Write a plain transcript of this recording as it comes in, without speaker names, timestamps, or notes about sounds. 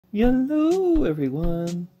Hello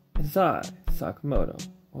everyone, it's I, Sakamoto.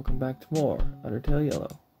 Welcome back to more Undertale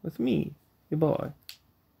Yellow with me, your boy,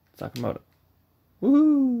 Sakamoto.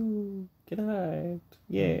 Woohoo! Get hyped!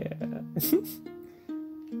 Yeah!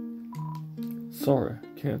 Sorry,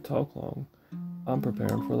 can't talk long. I'm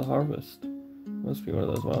preparing for the harvest. Must be one of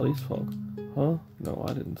those wild East folk. Huh? No,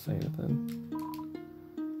 I didn't say anything.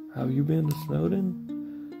 Have you been to Snowden?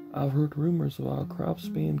 I've heard rumors about crops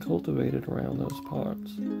being cultivated around those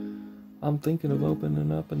parts. I'm thinking of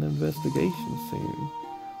opening up an investigation soon.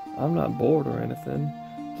 I'm not bored or anything,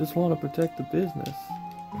 just want to protect the business.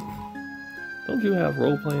 Don't you have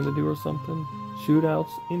role-playing to do or something?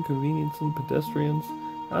 Shootouts, inconveniencing pedestrians?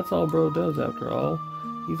 That's all bro does after all.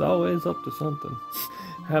 He's always up to something.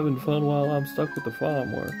 Having fun while I'm stuck with the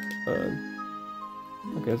farm work.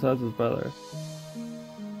 Okay, so that's his brother.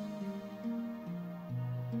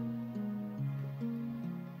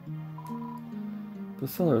 The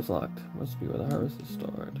cellar is locked. Must be where the harvest is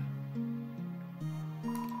stored.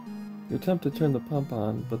 You attempt to turn the pump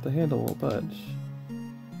on, but the handle won't budge.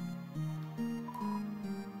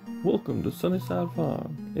 Welcome to Sunnyside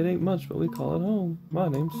Farm. It ain't much, but we call it home. My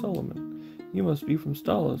name's Solomon. You must be from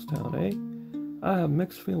Town, eh? I have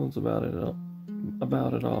mixed feelings about it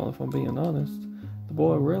all, if I'm being honest. The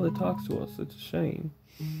boy rarely talks to us. It's a shame.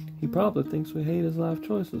 He probably thinks we hate his life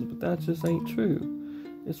choices, but that just ain't true.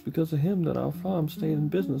 It's because of him that our farm stayed in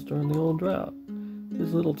business during the old drought.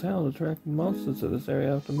 His little town attracted monsters to this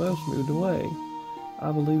area after most moved away.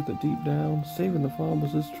 I believe that deep down, saving the farm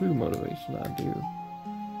was his true motivation, I do.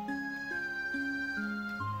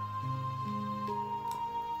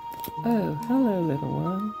 Oh, hello, little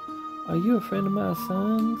one. Are you a friend of my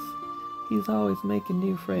son's? He's always making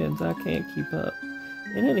new friends. I can't keep up.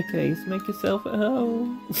 In any case, make yourself at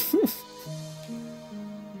home.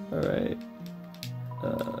 Alright.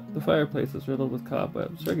 The fireplace is riddled with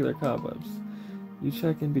cobwebs, regular cobwebs. You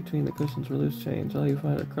check in between the cushions for loose change. All you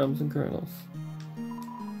find are crumbs and kernels.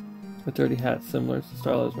 A dirty hat similar to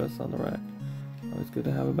Starlow's rests on the rack. Always good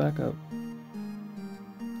to have a backup.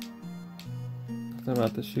 Something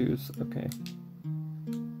about the shoes. Okay.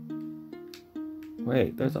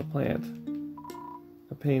 Wait, there's a plant.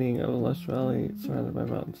 A painting of a lush valley surrounded by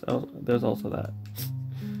mountains. Oh, there's also that.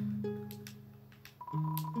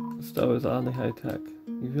 The stove is oddly high-tech.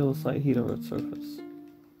 You feel a slight heat over its surface.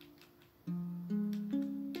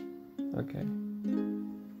 Okay.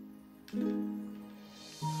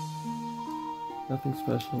 Nothing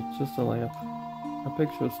special, just a lamp. A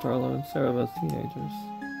picture of Starlow and Sarah as teenagers.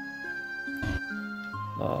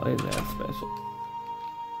 Oh, isn't that special?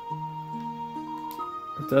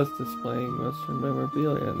 A desk displaying Western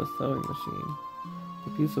memorabilia and a sewing machine.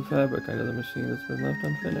 The piece of fabric under the machine has been left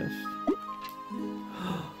unfinished.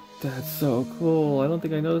 That's so cool. I don't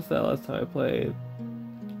think I noticed that last time I played.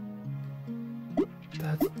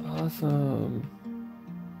 That's awesome.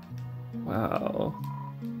 Wow.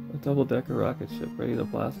 A double-decker rocket ship ready to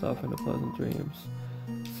blast off into pleasant dreams.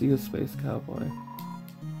 See you, space cowboy.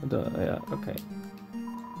 Yeah, okay.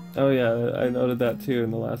 Oh yeah, I noted that too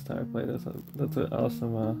in the last time I played this. That's an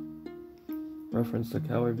awesome reference to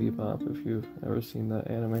Cowboy Bebop if you've ever seen that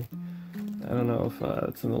anime. I don't know if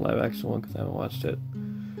it's in the live-action one because I haven't watched it.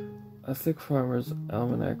 A thick farmer's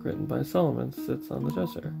almanac written by Solomon sits on the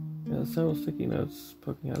dresser. It has several sticky notes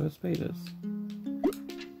poking out of its pages.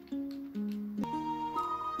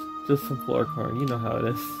 Just some floor corn, you know how it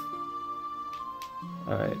is.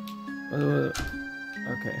 Alright.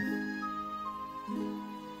 Okay.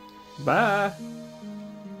 Bye!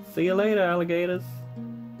 See you later, alligators.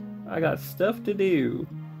 I got stuff to do.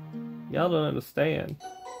 Y'all don't understand.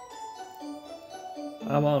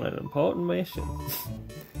 I'm on an important mission.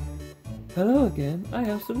 Hello again, I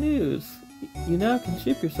have some news. You now can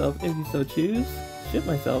ship yourself if you so choose. Ship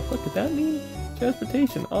myself, what could that mean?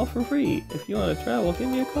 Transportation, all for free. If you want to travel, give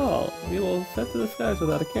me a call. We will set to the skies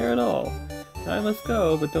without a care at all. Now I must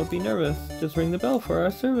go, but don't be nervous. Just ring the bell for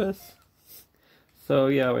our service. So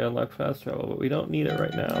yeah, we unlock fast travel, but we don't need it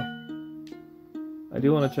right now. I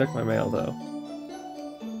do want to check my mail though.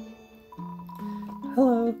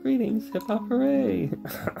 Hello, greetings, hip hop hooray!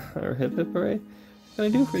 Or hip hip hooray? What can I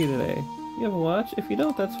do for you today? You have a watch? If you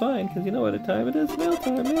don't, that's fine, because you know what time it is. Mail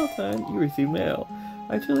time, mail time. You receive mail.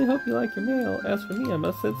 I truly hope you like your mail. As for me, I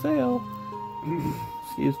must set sail.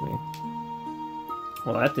 Excuse me.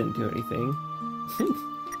 Well, that didn't do anything.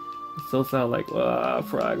 It still sound like,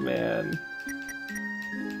 frogman.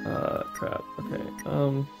 Crap. Okay.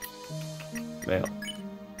 Mail.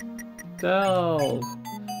 Delve!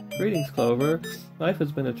 Greetings, Clover. Life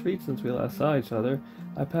has been a treat since we last saw each other.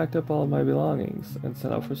 I packed up all of my belongings and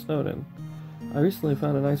set out for Snowden. I recently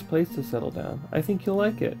found a nice place to settle down. I think you'll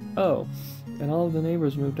like it. Oh, and all of the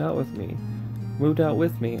neighbors moved out with me.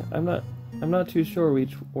 I'm not too sure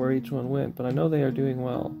where each one went, but I know they are doing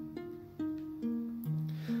well.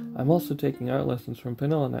 I'm also taking art lessons from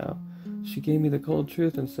Penilla now. She gave me the cold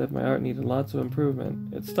truth and said my art needed lots of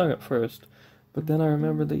improvement. It stung at first, but then I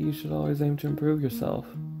remembered that you should always aim to improve yourself.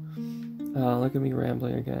 Ah, look at me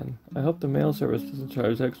rambling again. I hope the mail service doesn't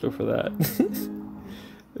charge extra for that.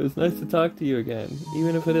 It was nice to talk to you again,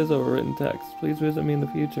 even if it is over written text. Please visit me in the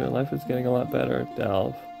future. Life is getting a lot better.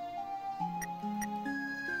 Dalv.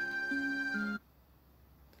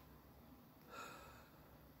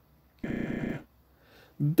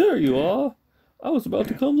 There you are! I was about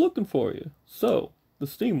to come looking for you. So, the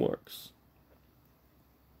Steamworks.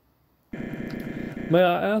 May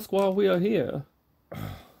I ask why we are here?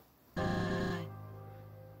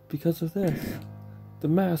 Because of this. The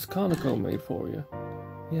mask Kaneko made for you.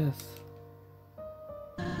 Yes.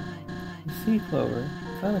 You see, Clover,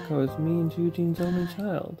 Kaneko is me and Eugene's only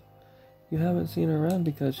child. You haven't seen her around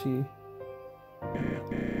because she...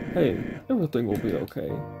 Hey, everything will be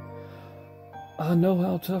okay. I know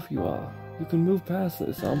how tough you are. You can move past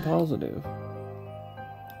this, I'm positive.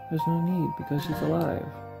 There's no need, because she's alive.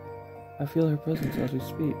 I feel her presence as we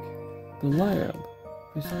speak. The lab!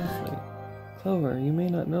 Precisely. Clover, you may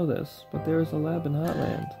not know this, but there is a lab in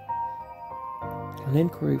Hotland. An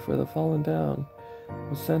inquiry for the fallen down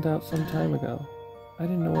was sent out some time ago. I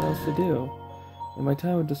didn't know what else to do. In my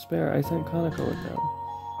time of despair, I sent Kaneko with them.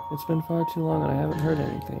 It's been far too long and I haven't heard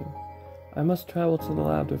anything. I must travel to the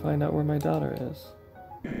lab to find out where my daughter is.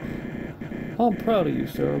 I'm proud of you,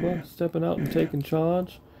 Saraba, stepping out and taking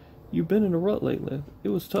charge. You've been in a rut lately. It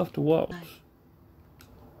was tough to watch.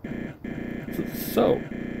 So,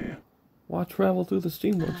 why travel through the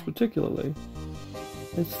Steamworks particularly?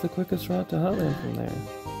 It's the quickest route to Hotland from there.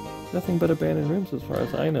 Nothing but abandoned rooms as far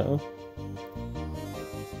as I know.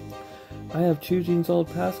 I have Chujine's old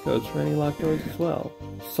passcodes for any locked doors as well.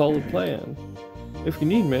 Solid plan. If you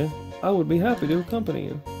need me, I would be happy to accompany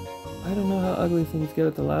you. I don't know how ugly things get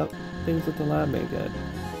at the lab. Things at the lab may get.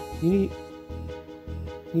 You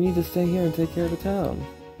need to stay here and take care of the town.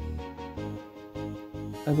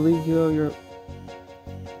 I believe you owe your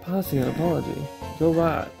posse an apology. You're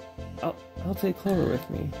right. I'll take Clover with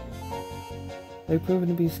me. They've proven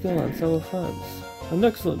to be skilled on several fronts. An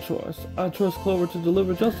excellent choice. I trust Clover to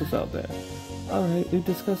deliver justice out there. Alright, we've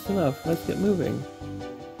discussed enough. Let's get moving.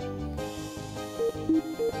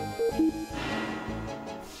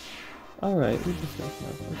 Alright, we've discussed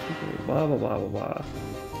enough. Let's get moving. Blah blah blah blah blah.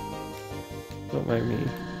 Don't mind me.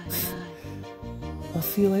 I'll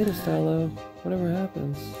see you later, Stylo. Whatever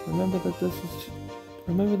happens, remember that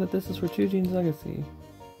this is for Chujine's legacy.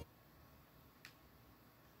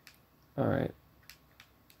 Alright.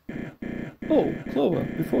 Oh, Clover,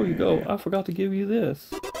 before you go, I forgot to give you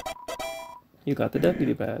this. You got the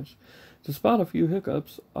deputy badge. Despite a few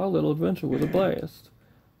hiccups, our little adventure was a blast.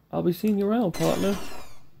 I'll be seeing you around, partner.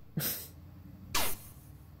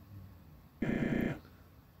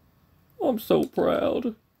 I'm so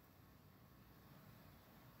proud.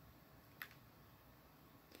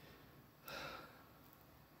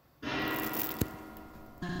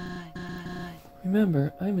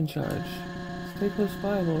 Remember, I'm in charge. Stay close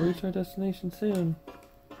by and we'll reach our destination soon.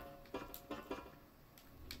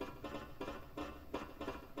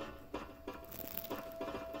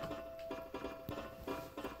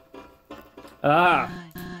 Ah!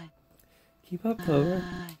 Keep up, Clover.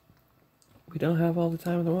 We don't have all the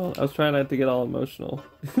time in the world. I was trying not to get all emotional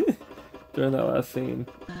during that last scene.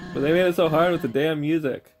 But they made it so hard with the damn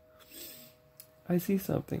music. I see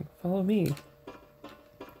something. Follow me.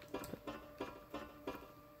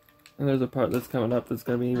 And there's a part that's coming up that's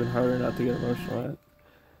going to be even harder not to get emotional at.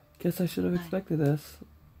 Guess I should have expected this.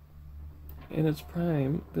 In its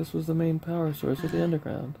prime, this was the main power source of the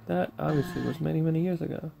underground. That, obviously, was many, many years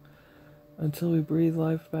ago. Until we breathe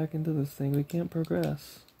life back into this thing, we can't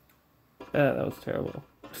progress. Ah, that was terrible.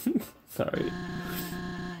 Sorry.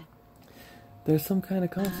 There's some kind of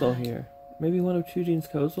console here. Maybe one of Chujine's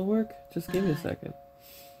codes will work? Just give me a second.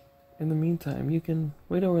 In the meantime, you can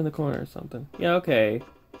wait over in the corner or something. Yeah, okay.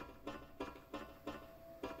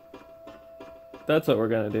 That's what we're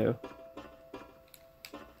gonna do.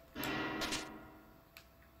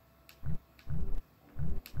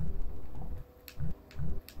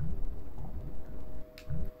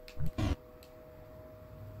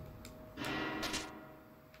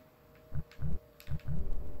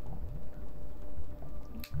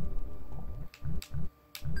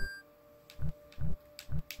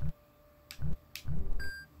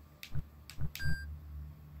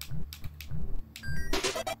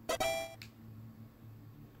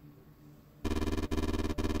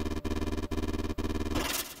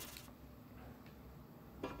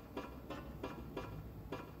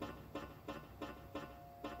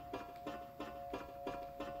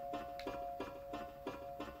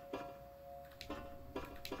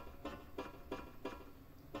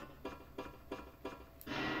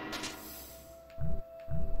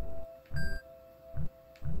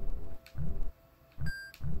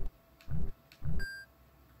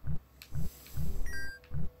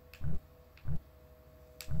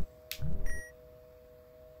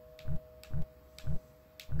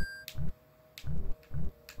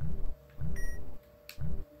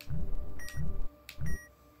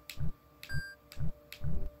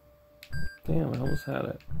 Damn, I almost had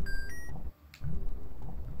it.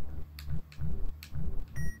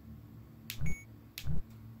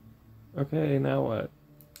 Okay, now what?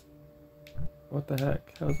 What the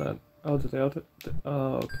heck? How's that? Oh, did they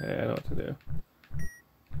oh, okay, I know what to do.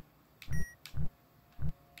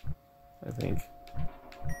 I think.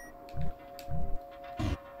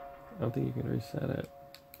 I don't think you can reset it.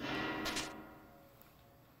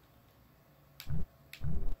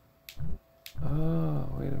 Oh,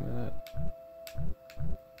 wait a minute.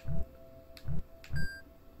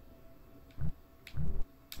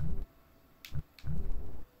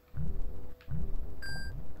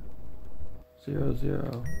 Zero,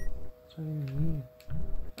 zero. What's that even mean?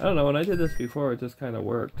 I don't know, when I did this before, it just kind of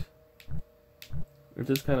worked. It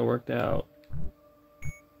just kind of worked out.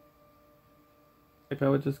 Like, I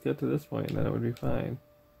would just get to this point and then it would be fine.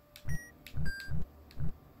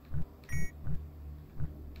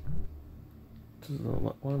 Does the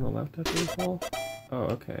one on the left have to be full? Oh,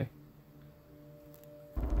 okay.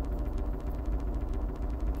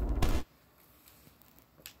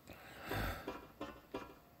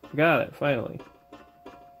 Got it, finally.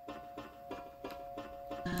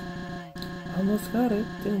 Almost got it.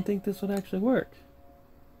 Didn't think this would actually work.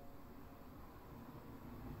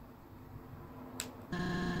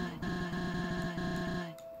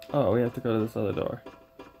 Oh, we have to go to this other door.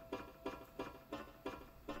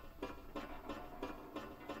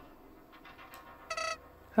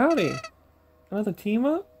 Howdy! Another team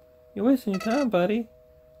up? You're wasting your time, buddy.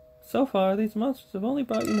 So far, these monsters have only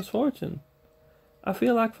brought you misfortune. I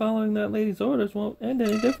feel like following that lady's orders won't end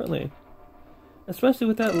any differently. Especially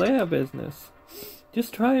with that layout business.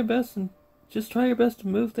 Just try your best to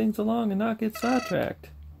move things along and not get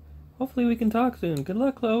sidetracked. Hopefully we can talk soon. Good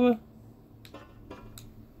luck, Clover.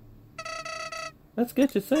 Let's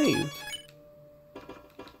get you saved.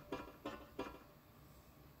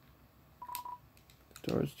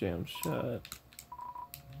 The door's jammed shut.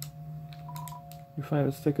 You find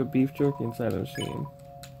a stick of beef jerky inside the machine.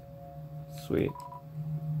 Sweet.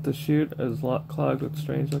 The chute is clogged with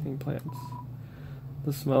strange-looking plants.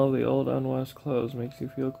 The smell of the old, unwashed clothes makes you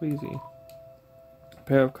feel queasy. A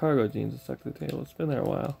pair of cargo jeans is stuck to the table. It's been there a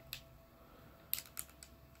while.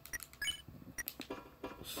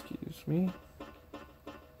 Excuse me.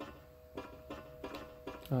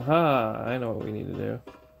 Aha! I know what we need to do.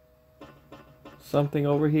 Something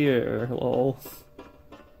over here, lol.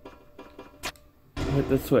 Hit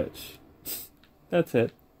the switch. That's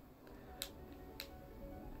it.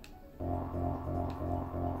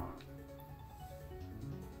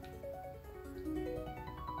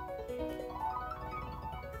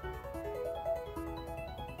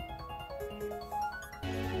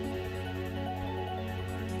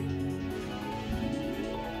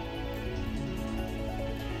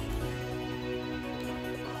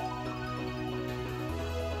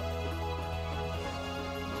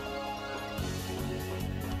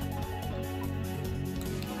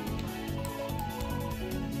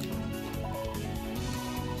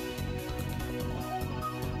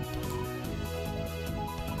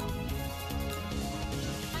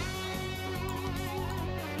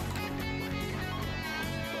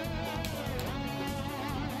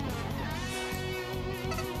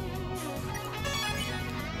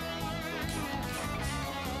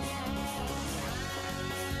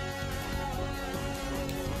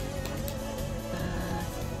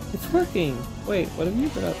 It's working! Wait, what have you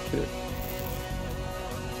been up to?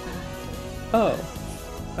 Oh,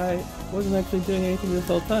 I wasn't actually doing anything this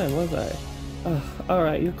whole time, was I?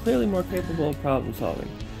 Alright, you're clearly more capable of problem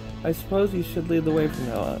solving. I suppose you should lead the way from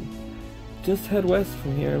now on. Just head west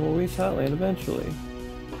from here and we'll reach Hotland eventually.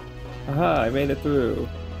 Aha, I made it through.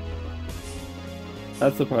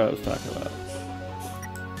 That's the part I was talking about.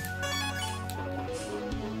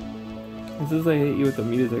 This is I hate you with the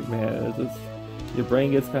music, man. It's just, your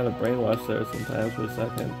brain gets kind of brainwashed there sometimes for a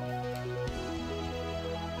second.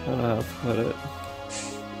 I don't know how to put it.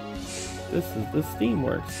 This is the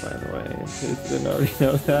Steamworks, by the way, in case you didn't already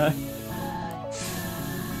know that.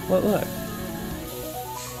 What luck?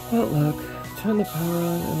 What luck? Turn the power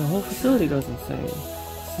on and the whole facility goes insane.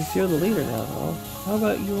 Since you're the leader now, though, how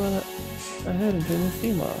about you run ahead and turn the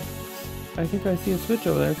steam off? I think I see a switch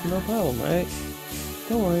over there, so no problem, right?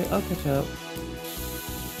 Don't worry, I'll catch up.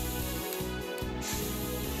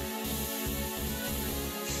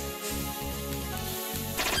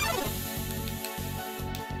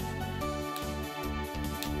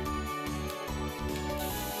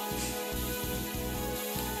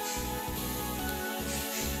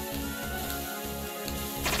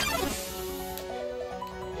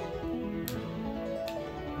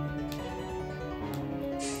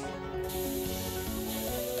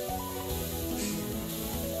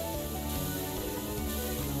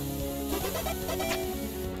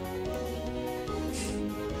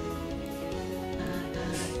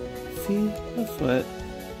 See? No sweat.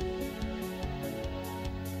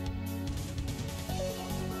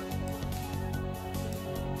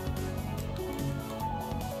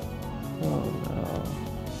 Oh no.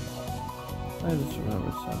 I just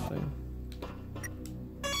remembered something.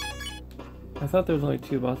 I thought there was only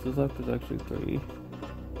 2 bosses left, there's actually 3.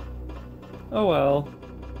 Oh well.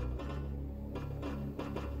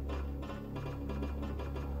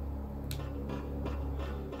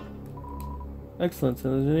 Excellence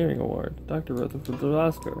in Engineering Award, Dr. Rutherford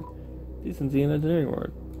Oscar. Decency in Engineering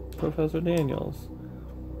Award, Professor Daniels.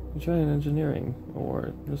 Giant Engineering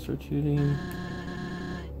Award, Mr. Tudine.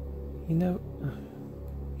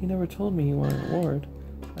 He never told me he won an award.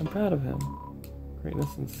 I'm proud of him.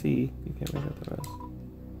 Greatness in C. You can't make out the rest.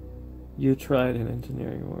 You tried an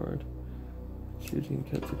engineering award. Shujin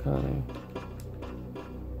Kitsukane.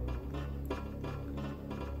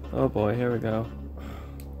 Oh boy, here we go.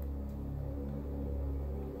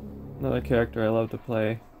 Another character I love to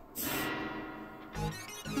play.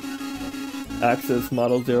 Axis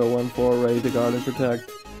Model 014 ready to guard and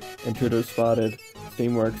protect. Intruder spotted.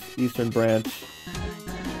 Steamworks Eastern Branch.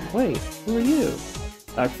 Wait, who are you?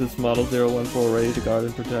 Axis Model 014 ready to guard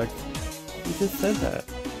and protect. You just said that.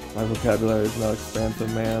 My vocabulary is not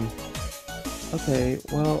expansive, man. Okay,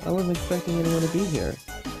 well, I wasn't expecting anyone to be here.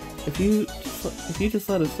 If you just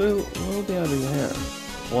let us through, we'll be under your hair.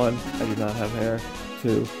 1, I do not have hair.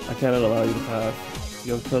 2, I cannot allow you to pass.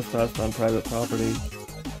 You have trespassed on private property.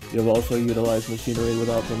 You have also utilized machinery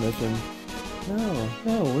without permission.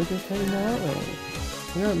 No, we're just heading that way.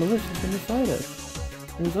 We aren't malicious in the slightest.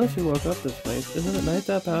 It was us who woke up this place. Isn't it nice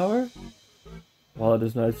to have power? While it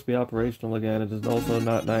is nice to be operational again, it is also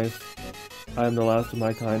not nice. I am the last of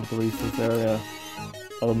my kind to police this area.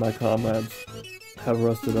 All of my comrades have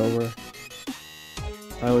rusted over.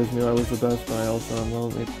 I always knew I was the best, but I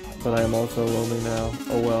am also lonely now.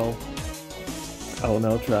 Oh well. I will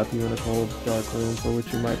now trap you in a cold, dark room for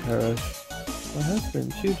which you might perish. My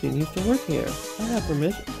husband, Shujin, used to work here. I have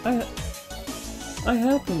permission. I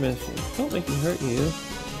have permission. Don't make me hurt you.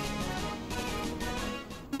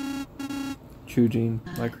 Shujin,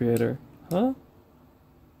 my creator. Huh?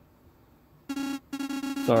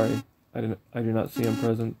 Sorry, I do not see him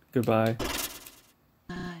present. Goodbye.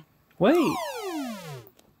 Wait!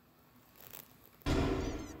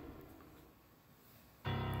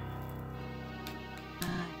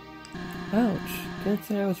 Ouch. Can't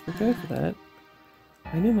say I was prepared for that.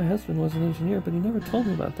 I knew my husband was an engineer, but he never told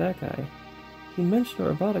me about that guy. He mentioned a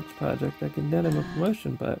robotics project that could net him a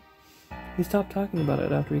promotion, but he stopped talking about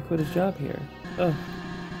it after he quit his job here. Ugh.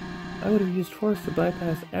 I would have used force to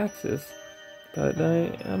bypass Axis, but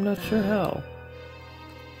I'm not sure how.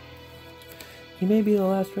 He may be the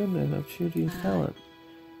last remnant of Shujin's talent.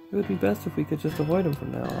 It would be best if we could just avoid him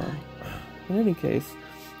from now on. In any case,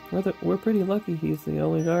 we're pretty lucky he's the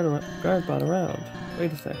only guard bot around.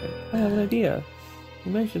 Wait a second, I have an idea.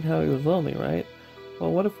 You mentioned how he was lonely, right?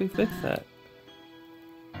 Well, what if we fix that?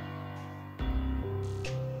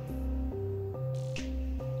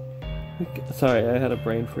 Sorry, I had a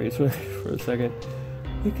brain freeze for a second.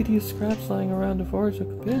 We could use scraps lying around to forge a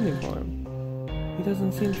companion for him. He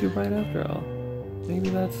doesn't seem too bright after all. Maybe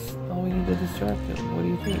that's all we need to distract him. What do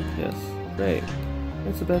you think? Yes. Great.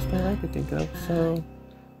 That's the best plan I could think of, so...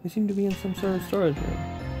 We seem to be in some sort of storage room.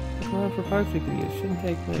 Look around for parts we can use. Shouldn't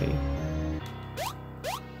take many.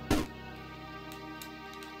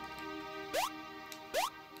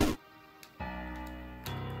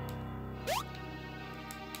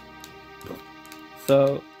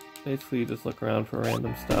 So, basically you just look around for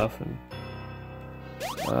random stuff and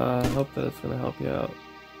hope that it's going to help you out.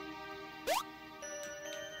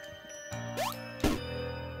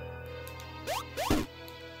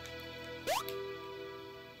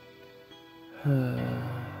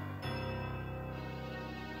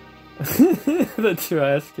 The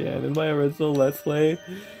trash can in my original Let's Play.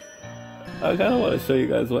 I kind of want to show you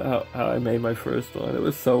guys how I made my first one. It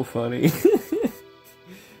was so funny.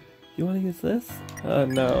 You want to use this?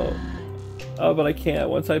 No. Oh, but I can't.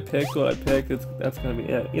 Once I picked what I picked, that's going to be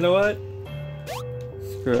it. You know what?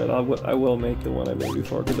 Screw it. I will make the one I made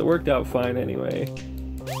before, because it worked out fine anyway.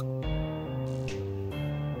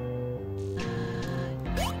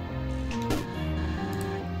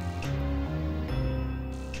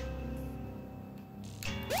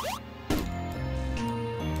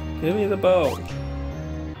 Give me the bow.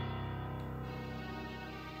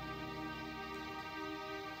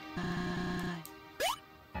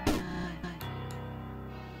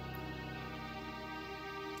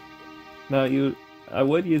 Now I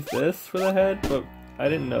would use this for the head, but I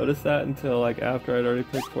didn't notice that until like after I'd already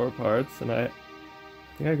picked 4 parts, and I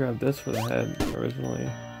think I grabbed this for the head originally,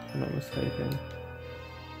 if I'm not mistaken.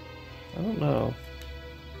 I don't know.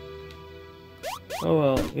 Oh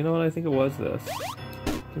well, you know what? I think it was this.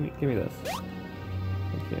 Give me this.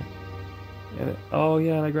 Thank you. And oh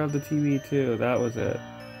yeah, and I grabbed the TV too. That was it.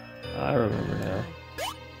 I remember now.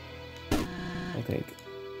 I think.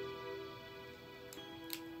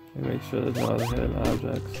 Let me make sure there's no other hidden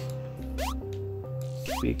objects.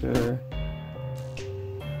 Speaker.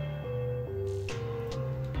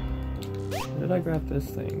 Where did I grab this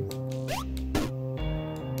thing?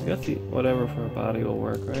 I guess the whatever for a body will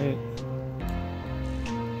work, right?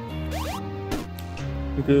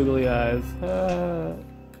 The googly eyes. Ah.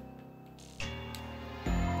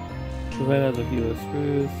 The vent has a few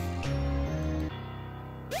screws.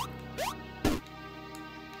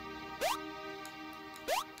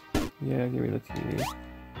 Yeah, give me the TV.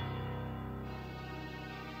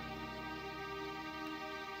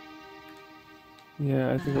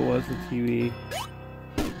 Yeah, I think it was the TV.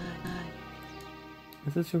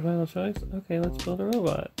 Is this your final choice? Okay, let's build a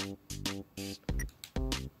robot.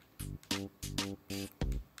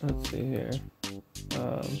 Let's see here.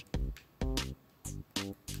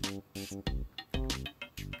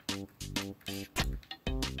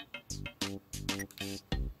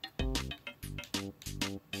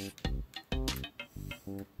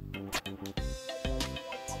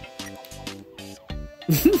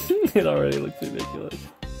 It already looks ridiculous.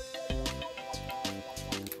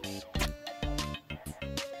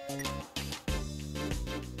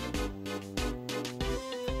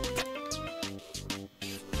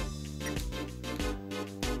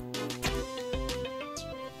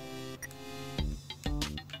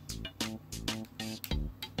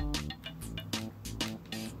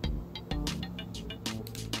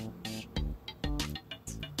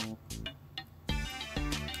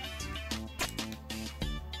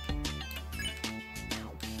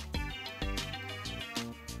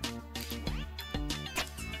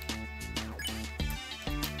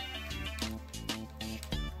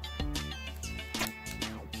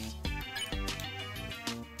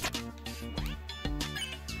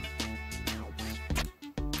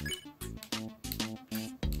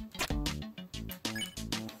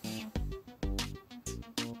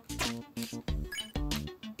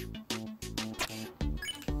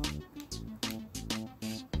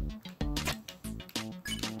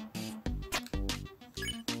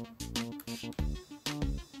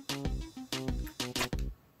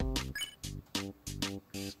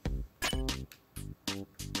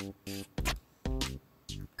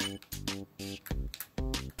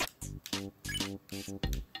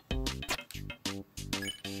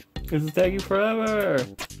 This is taking forever!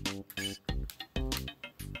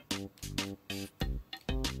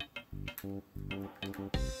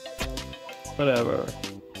 Whatever.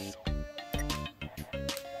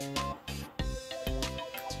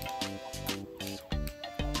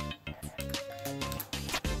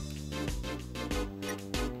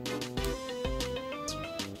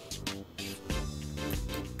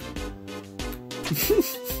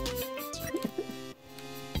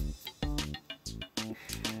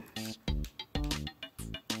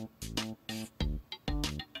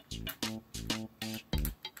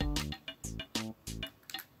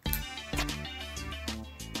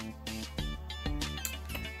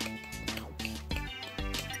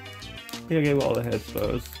 I think I gave all the heads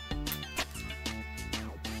bows.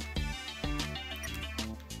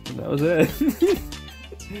 And that was it.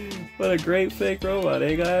 What a great fake robot,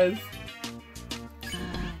 eh guys?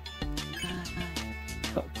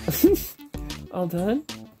 All done?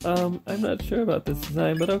 I'm not sure about this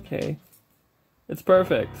design, but okay. It's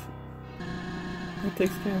perfect. That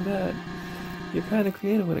takes care of that. You're kind of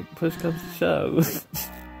creative when push comes to shove.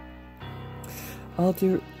 I'll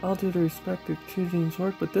do the respective choosing's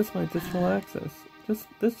work, but this might just full access. This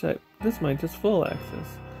might just full access.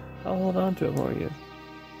 I'll hold on to it for you.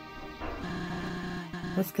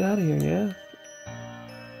 Let's get out of here, yeah?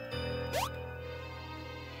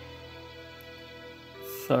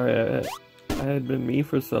 Sorry, I had been me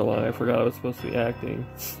for so long, I forgot I was supposed to be acting.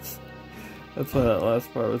 That's why that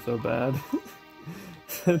last part was so bad.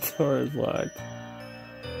 The door is locked.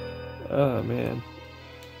 Oh, man.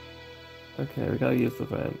 Okay, we gotta use the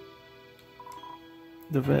vent.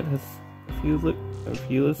 The vent has a few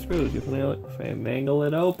screws. You finagle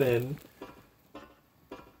it open.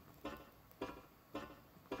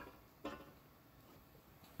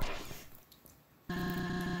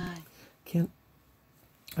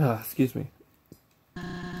 Excuse me.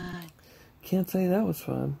 Can't say that was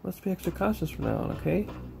fun. Let's be extra cautious from now on, okay?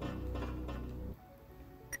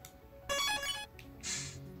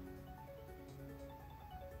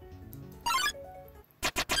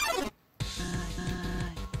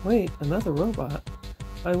 Wait, another robot?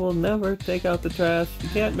 I will never take out the trash. You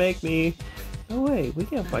can't make me. No way, we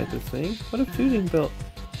can't fight this thing. What if shooting built?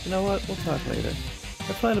 You know what? We'll talk later.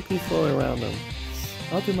 Let's find a peaceful way around them.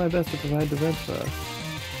 I'll do my best to provide defense for us.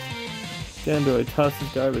 The android tosses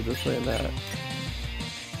garbage this way and that.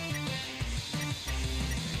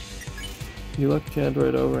 You look the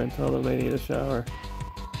android over and tell them they need a shower.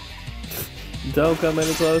 Don't come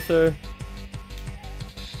any closer.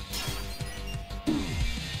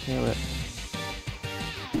 Damn it.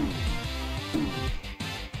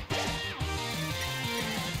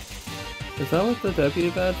 Is that what the deputy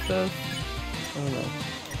badge says? I don't know.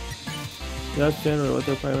 You ask General what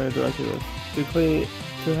their primary directive is.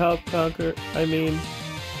 To help conquer,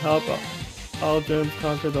 help all germs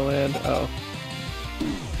conquer the land. Oh.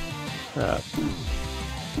 Crap.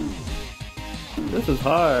 This is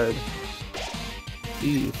hard.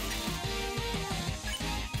 Jeez.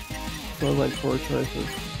 Smells like 4 choices.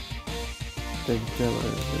 Big General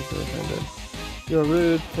is offended. You're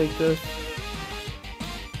rude, take this.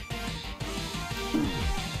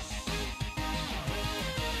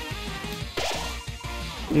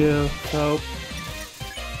 Ew, soap.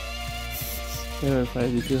 Taylor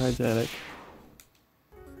finds you too hygienic.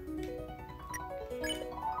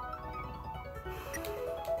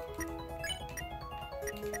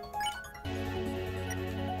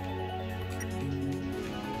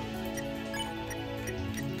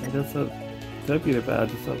 I guess that deputy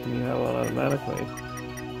badge is something you have on automatically.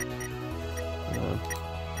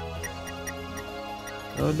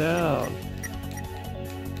 Go down.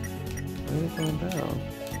 Why are you going down?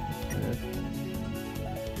 That's weird.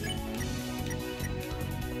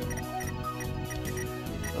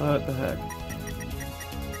 What the heck?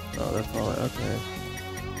 Oh, that's all okay.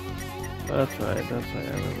 That's right, I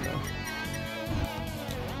remember now.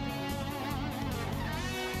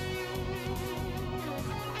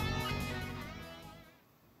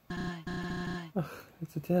 Ugh,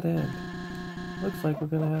 it's a dead end. Looks like we're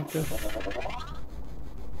gonna have to...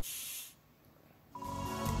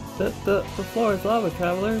 The floor is lava,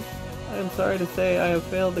 travelers. I am sorry to say I have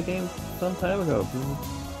failed the game some time ago.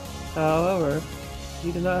 However,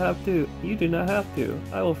 you do not have to.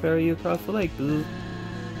 I will ferry you across the lake. This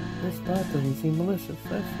spot doesn't seem malicious.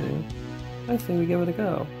 That's new. I say we give it a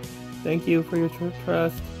go. Thank you for your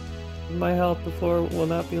trust. With my help, the floor will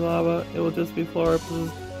not be lava. It will just be floor.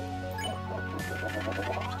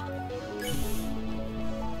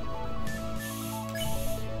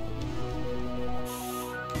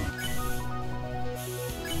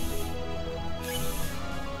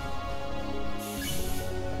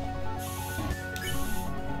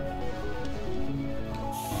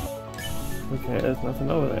 Okay, there's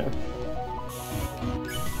nothing over there.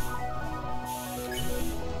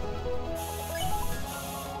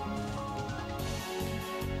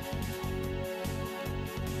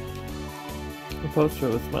 A poster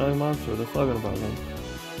with a smiling monster with a slogan above them.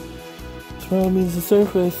 Smile means the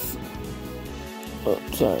surface. Oh,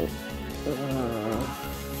 sorry.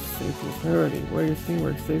 Safety is priority. Wear your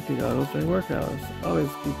Steamworks safety goggles during work hours. Always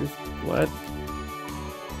keep your... What?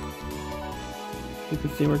 Keep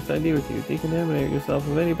your Steamworks ID with you. Decontaminate yourself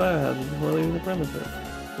of any biohazards before leaving the premises.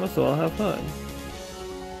 Most of all, have fun.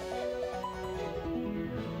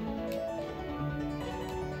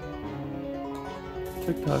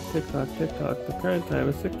 Tick tock, tick tock, tick tock. The current time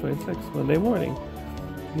is 6:26 Monday morning.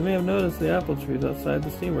 You may have noticed the apple trees outside the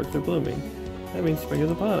Steamworks are blooming. That means spring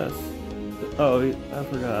is upon us. Oh, I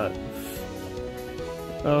forgot.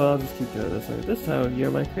 Oh, I'll just keep doing this. At this time of year,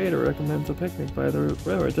 my creator recommends a picnic by the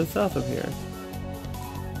river just south of here.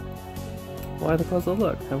 Why the puzzled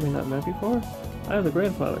look? Have we not met before? I am the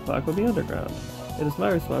grandfather clock of the underground. It is my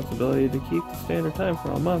responsibility to keep the standard time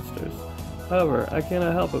for all monsters. However, I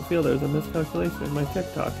cannot help but feel there is a miscalculation in my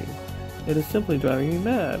tick-tocking. It is simply driving me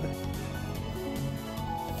mad.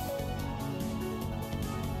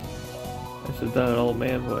 I should have done an old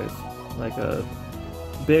man voice. Like a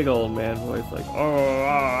big old man voice, like, oh,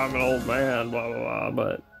 I'm an old man, blah, blah, blah,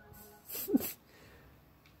 but...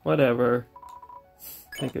 whatever.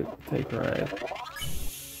 Take a ride.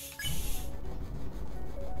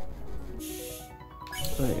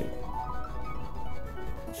 Wait.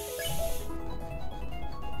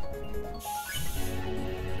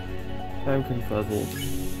 I'm confuzzled.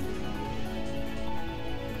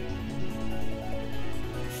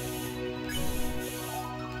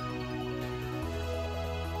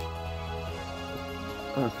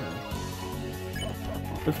 Okay.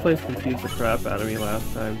 This place confused the crap out of me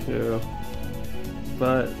last time too.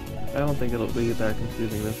 But I don't think it'll be that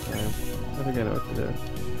confusing this time. I think I know what to do.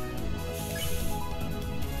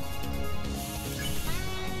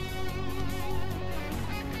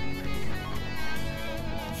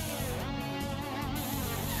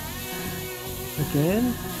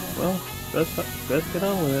 Again? Well, best get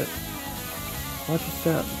on with it. Watch your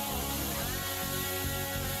step.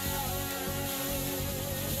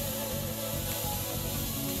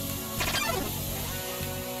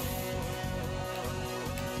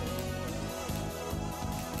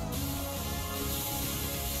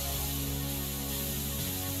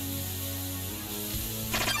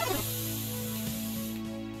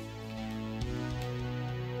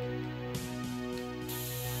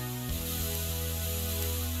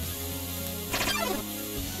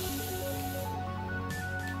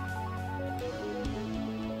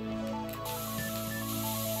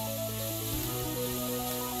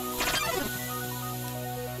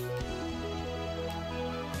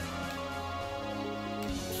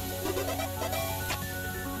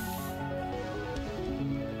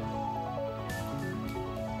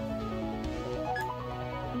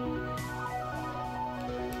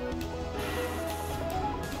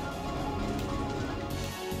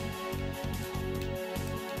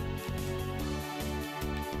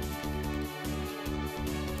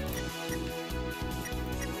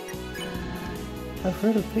 I've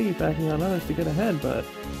heard of piggybacking on others to get ahead, but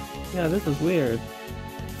yeah, this is weird.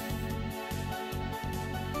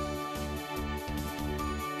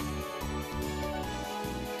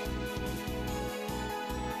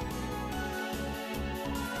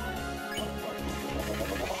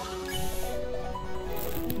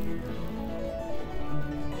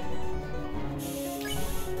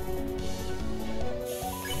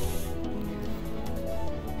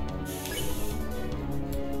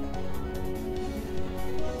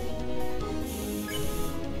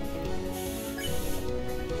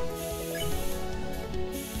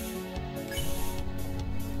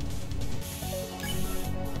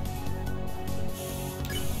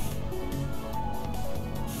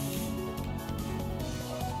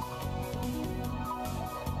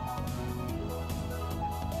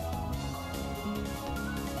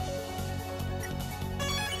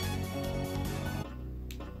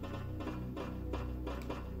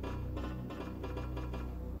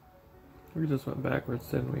 We just went backwards,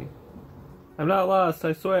 didn't we? I'm not lost,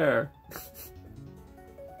 I swear!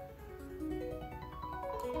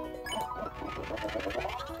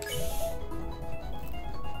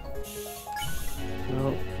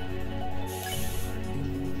 Nope.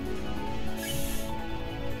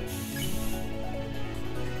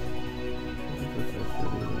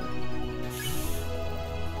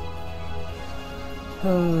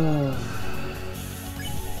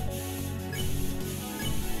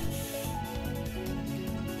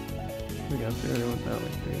 I guess we already went that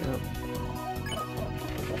way straight up.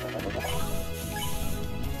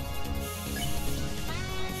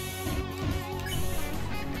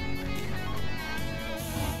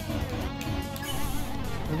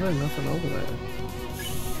 There's really nothing over there.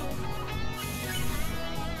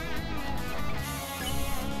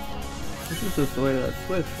 This is just the way that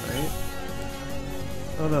switched, right?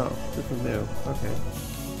 Oh no, this is new. Okay.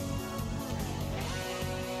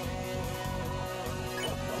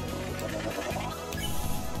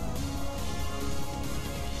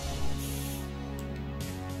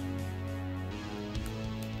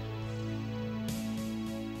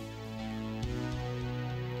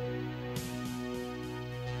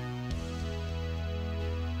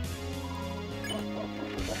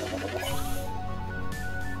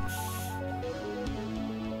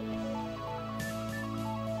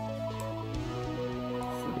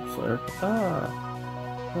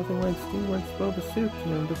 Ah, nothing like Steamworks boba soup,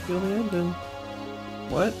 you know, to fuel the engine.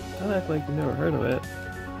 What? Don't act like you never heard of it.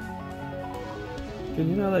 Did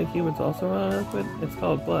you know that humans also run on liquid? It's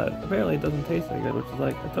called blood. Apparently it doesn't taste very good, which is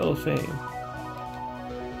like a total shame.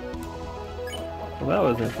 Well, that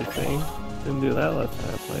was interesting. Didn't do that last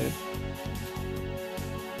time I played.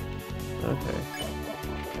 Okay.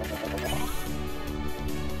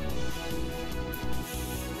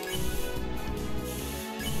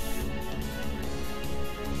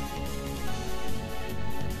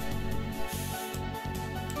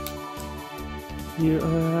 You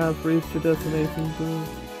have reached your destination, Boo.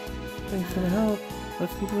 Thanks for the help.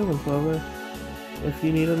 Let's keep moving, Clover. If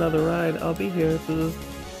you need another ride, I'll be here. Boo.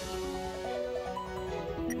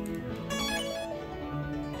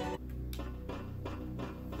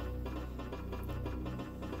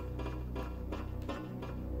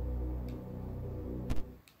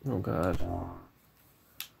 Oh god.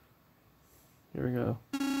 Here we go.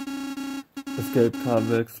 Escaped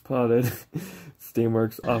convicts spotted.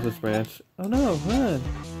 Steamworks office branch. Oh no, run!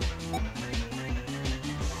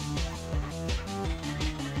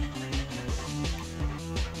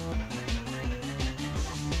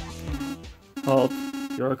 Halt.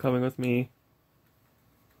 You're coming with me.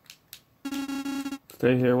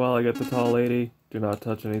 Stay here while I get the tall lady. Do not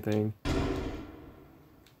touch anything.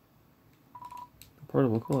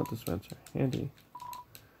 Portable coolant dispenser. Handy.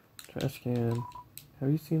 Trash can. Have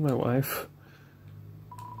you seen my wife?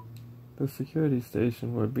 The security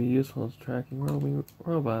station would be useful as tracking roaming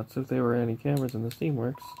robots if there were any cameras in the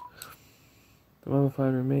Steamworks. The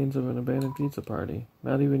mummified remains of an abandoned pizza party.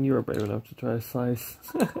 Not even you are brave enough to try a slice.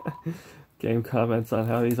 Game comments on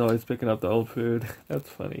how he's always picking up the old food. That's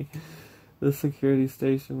funny. The security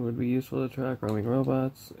station would be useful to track roaming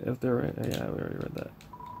robots if there were... Yeah, we already read that.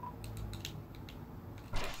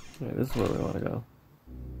 Okay, this is where we want to go.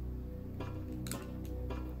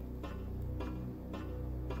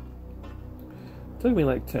 It took me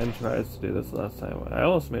like 10 tries to do this last time. I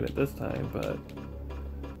almost made it this time, but...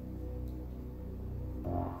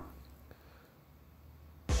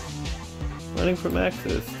 Running from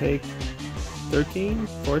Axis, take 13?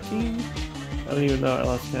 14? I don't even know, I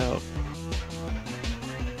lost count.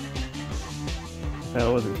 I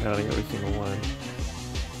wasn't counting every single one.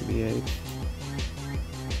 Maybe 8.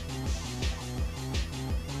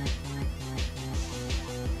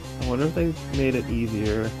 I wonder if they made it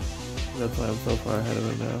easier. That's why I'm so far ahead of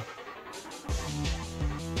them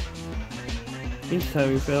now. Each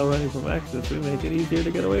time you fail running from Axis, we make it easier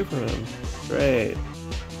to get away from him. Great.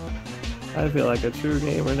 I feel like a true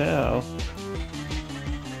gamer now.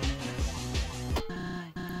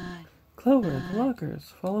 Clover, the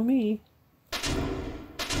lockers. Follow me.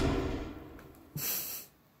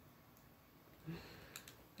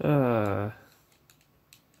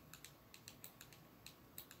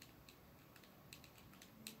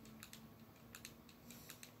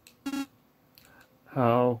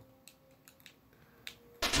 How?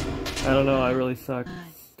 I don't know, I really suck.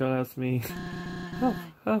 Don't ask me. Huff,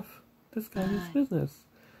 huff. This guy means business.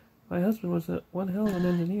 My husband was one hell of an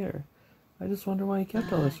engineer. I just wonder why he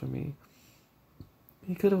kept all this from me.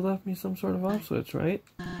 He could have left me some sort of off switch, right?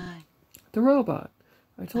 The robot!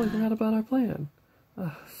 I totally forgot about our plan.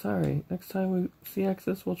 Sorry. Next time we see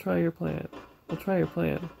Axis, we'll try your plan.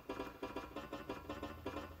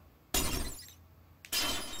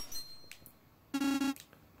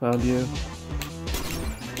 Found you.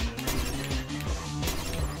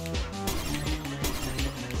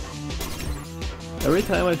 Every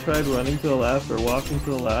time I tried running to the left or walking to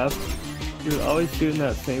the left, he would always shoot in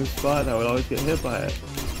that same spot and I would always get hit by it.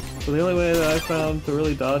 So the only way that I found to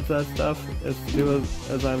really dodge that stuff is to do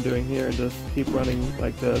as I'm doing here and just keep running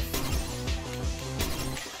like this.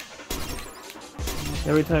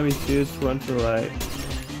 Every time he shoots, run to the right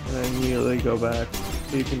and then immediately go back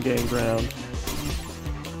so you can gain ground.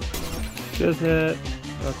 Just hit.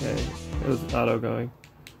 Okay, it was auto going.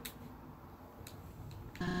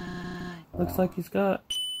 Looks like he's got...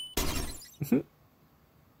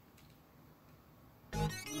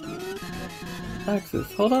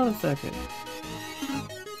 Axis, hold on a second.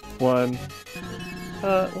 1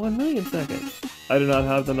 million seconds. I do not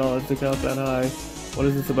have the knowledge to count that high. What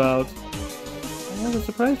is this about? I have a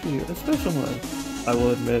surprise for you, a special one. I will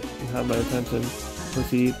admit you have my attention.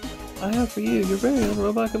 Proceed. I have for you your very own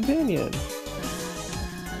robot companion.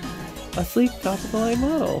 A sleek, top-of-the-line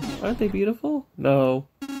model. Aren't they beautiful? No.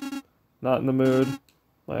 Not in the mood.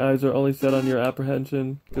 My eyes are only set on your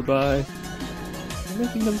apprehension. Goodbye. You're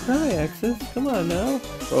making them cry, Axis. Come on now.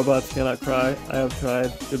 Robots cannot cry. I have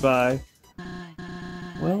tried. Goodbye.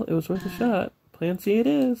 Well, it was worth a shot. Plan C it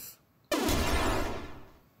is.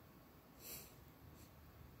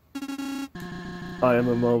 I am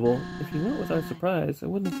immobile. If you went with our surprise, it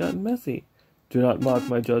wouldn't have gotten messy. Do not mock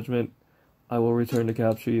my judgment. I will return to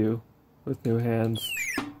capture you with new hands.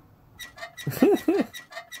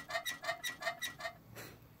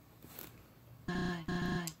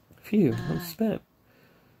 Phew, I'm spent.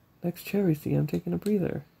 Next cherry see, I'm taking a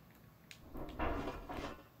breather.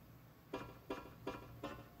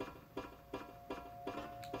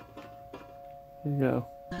 Here you go.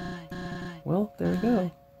 Well, there we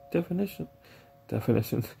go. Definition.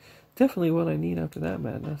 Definitely what I need after that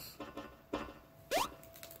madness.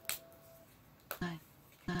 I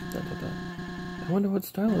wonder what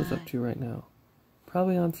Starlow's up to right now.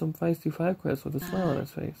 Probably on some feisty 5 quest with a smile on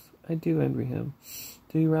his face. I do envy him.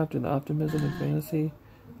 To be wrapped in optimism and fantasy,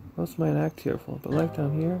 most might act cheerful, but life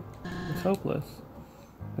down here is hopeless.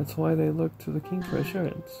 That's why they look to the king for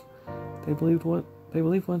assurance. They believe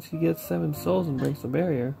once he gets 7 souls and breaks the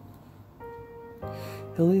barrier,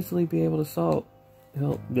 he'll easily be able to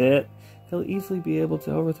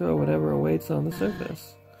overthrow whatever awaits on the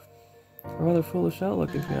surface. A rather foolish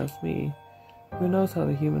outlook, if you ask me. Who knows how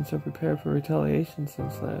the humans have prepared for retaliation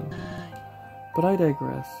since then? But I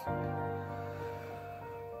digress.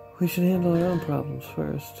 We should handle our own problems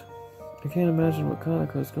first. I can't imagine what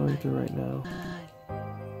Kaneko's going through right now.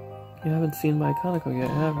 You haven't seen my Kaneko yet,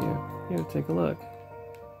 have you? Here, take a look.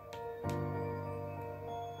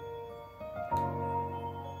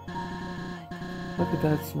 Look at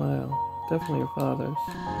that smile. Definitely your father's.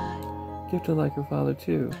 Gifted like her father,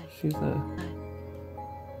 too. She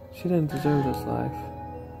didn't deserve this life.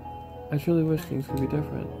 I truly wish things could be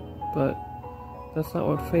different, but that's not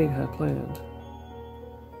what fate had planned.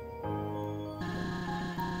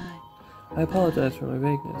 I apologize for my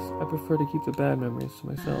vagueness. I prefer to keep the bad memories to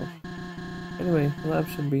myself. Anyway, the lab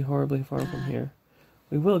shouldn't be horribly far from here.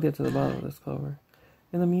 We will get to the bottom of this, Clover.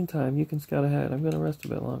 In the meantime, you can scout ahead. I'm going to rest a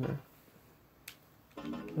bit longer.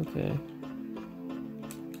 Okay.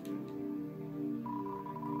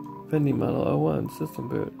 Vending model 01, system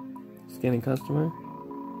boot. Scanning customer.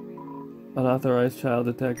 Unauthorized child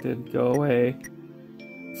detected. Go away.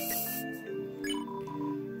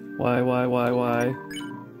 Why?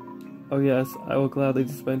 Oh yes, I will gladly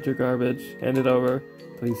dispense your garbage. Hand it over.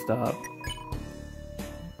 Please stop.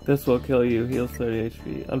 This will kill you. Heals 30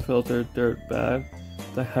 HP. Unfiltered dirt bag.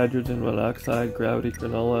 Dihydrogen monoxide. Gravity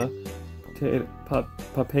granola.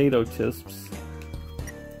 Potato chips.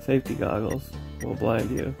 Safety goggles. Will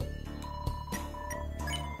blind you.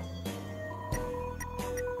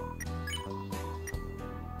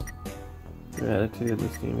 Gratitude to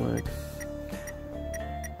Steamworks.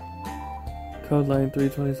 Code line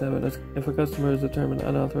 327. If a customer is determined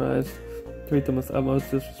unauthorized, treat them with utmost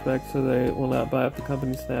disrespect so they will not buy up the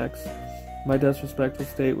company snacks. My disrespectful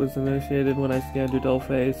state was initiated when I scanned your dull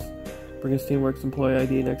face. Bring a Steamworks employee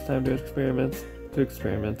ID next time to experience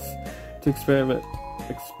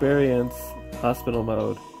hospital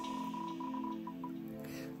mode.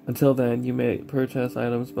 Until then, you may purchase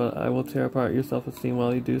items, but I will tear apart your self-esteem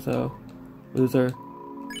while you do so. Loser.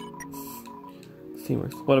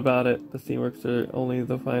 Steamworks. What about it? The Steamworks are only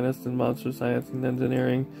the finest in monster science and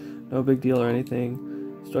engineering. No big deal or anything.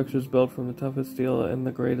 Structures built from the toughest steel and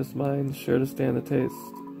the greatest minds, sure to stand the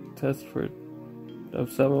test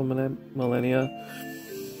of several millennia.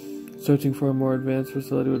 Searching for a more advanced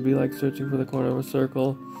facility would be like searching for the corner of a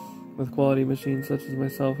circle. With quality machines such as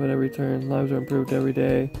myself at every turn, lives are improved every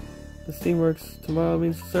day. The Steamworks tomorrow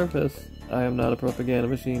means the surface. I am not a propaganda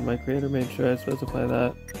machine. My creator made sure I specify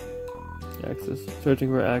that. Axis. Searching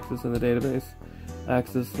for Axis in the database.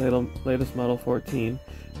 Axis, latest model 14,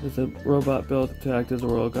 is a robot built to act as a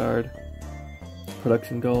royal guard.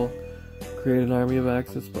 Production goal. Create an army of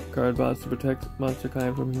Axis guard bots to protect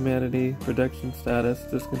monsterkind from humanity. Production status.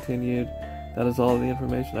 Discontinued. That is all the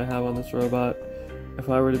information I have on this robot. If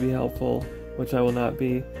I were to be helpful, which I will not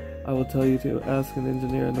be, I will tell you to ask an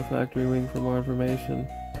engineer in the factory wing for more information.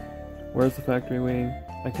 Where's the factory wing?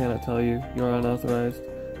 I cannot tell you. You are unauthorized.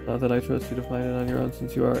 Not that I trust you to find it on your own,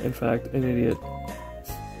 since you are, in fact, an idiot.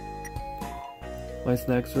 My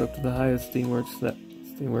snacks are up to the highest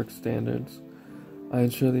Steamworks standards. I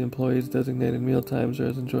ensure the employees' designated meal times are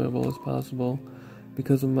as enjoyable as possible.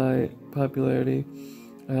 Because of my popularity,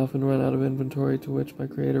 I often run out of inventory, to which my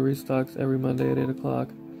creator restocks every Monday at 8 o'clock.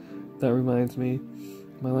 That reminds me,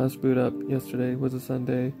 my last boot up yesterday was a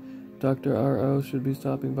Sunday. Dr. R.O. should be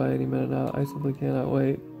stopping by any minute now. I simply cannot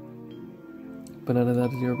wait. But none of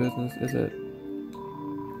that is your business, is it?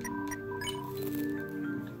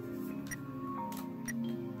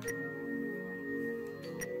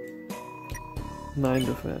 Nine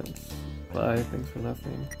defense. Bye, thanks for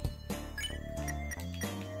nothing.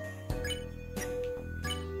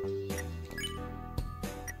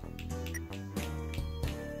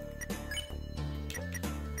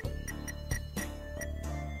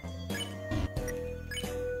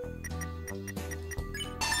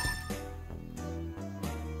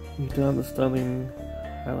 You don the stunning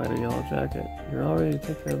highlighter yellow jacket. You're all ready to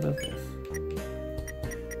take care of business.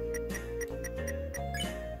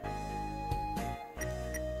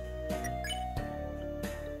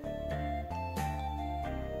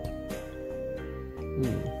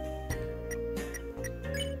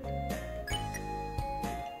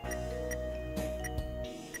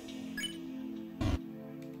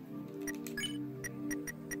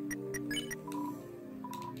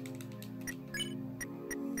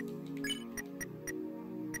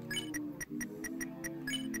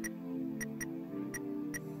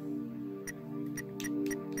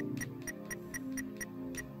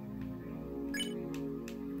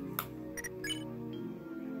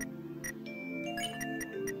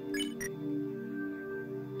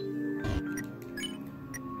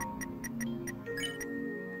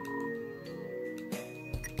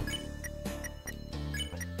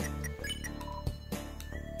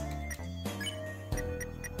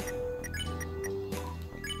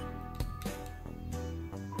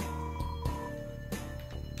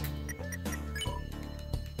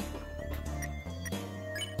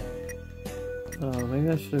 Oh, maybe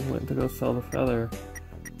I should have went to go sell the feather.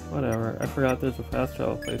 Whatever, I forgot there's a fast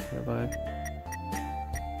travel place nearby.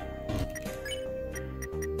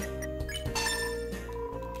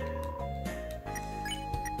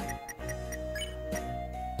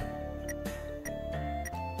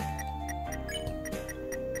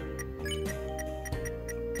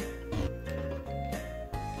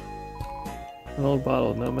 An old bottle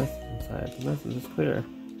with no message inside. The message is clear.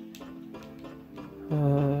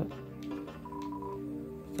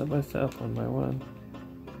 Step by step, one by one.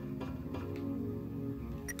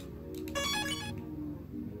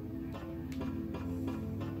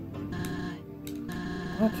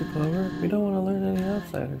 Watch it, Clover. We don't want to learn any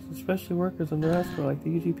outsiders, especially workers under escrow like the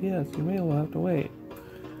UGPS. You may well have to wait.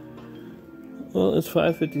 Well, it's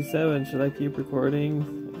 5:57. Should I keep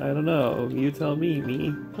recording? I don't know. You tell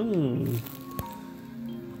me,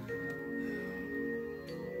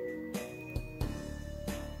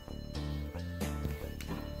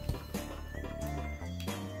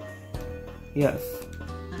 Yes.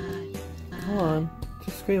 Come on.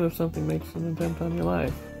 Just scream if something makes an attempt on your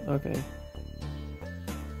life. Okay.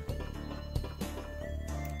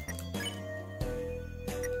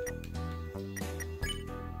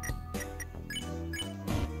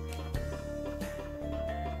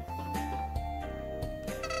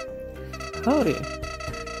 Howdy!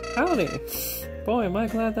 Howdy! Boy, am I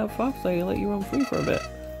glad that fox lady let you roam free for a bit.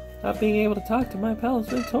 Not being able to talk to my pal has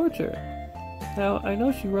been torture. Now, I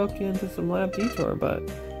know she roped you into some lab detour, but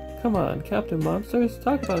come on, Captain Monsters,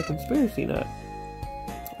 talk about a conspiracy nut.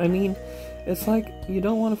 I mean, it's like you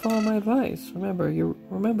don't want to follow my advice. Remember your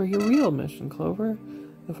real mission, Clover.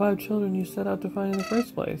 The 5 children you set out to find in the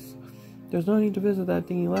first place. There's no need to visit that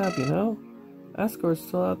dingy lab, you know? Ascor's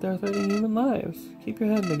still out there threatening human lives. Keep your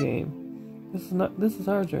head in the game. This is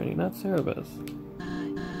our journey, not Cerebus.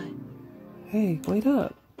 Hey, wait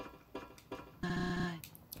up.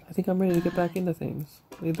 I think I'm ready to get back into things.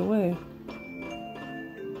 Lead the way.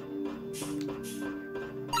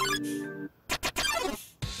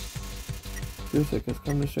 Music has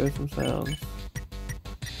come to share some sounds.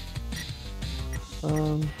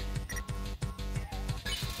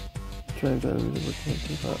 Try and drive music, but can't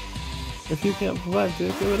keep up. If you can't provide,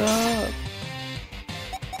 give it up!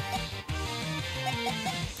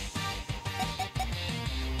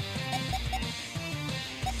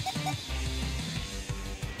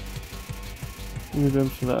 You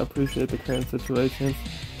should not appreciate the current situation.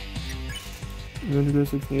 You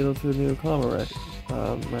introduce a needle to a new comma record.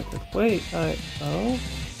 Wait, oh?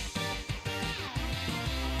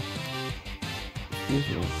 Excuse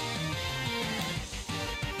me.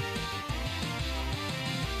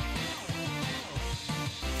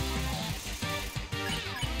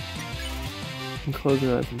 And close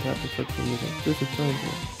your eyes and tap to fix the music. This is fun.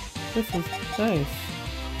 This is nice.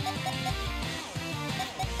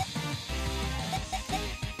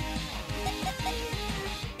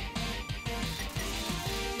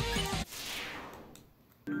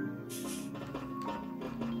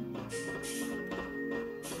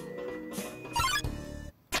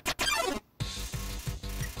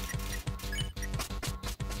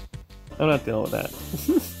 I'm not dealing with that.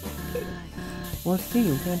 More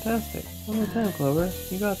steam, fantastic. One more time, Clover.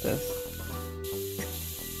 You got this.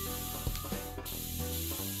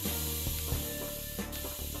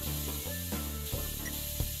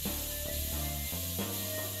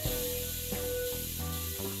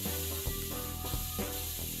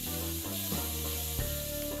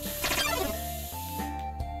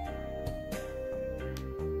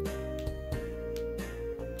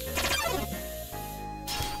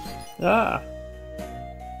 Ah!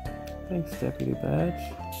 Thanks, Deputy Badge.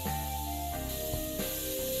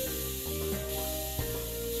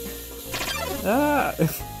 Ah!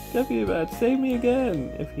 Deputy Badge, save me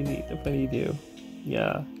again! If I need you.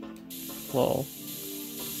 Yeah. Lol.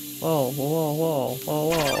 Lol, lol, lol, lol,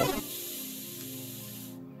 lol.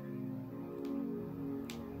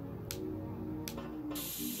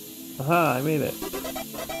 Aha, I made it.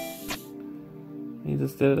 He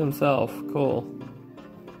just did it himself. Cool.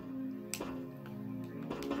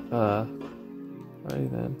 Alrighty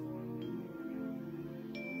then.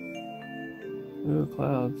 Ooh,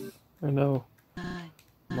 clouds. Or no.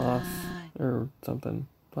 Moss. Or something.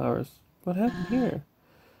 Flowers. What happened here?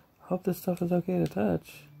 I hope this stuff is okay to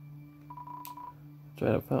touch.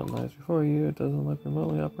 Dried up fountain lies before you. It doesn't look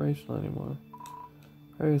remotely operational anymore.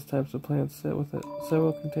 Various types of plants sit with it.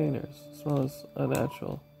 Several containers. The smell is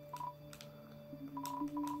unnatural.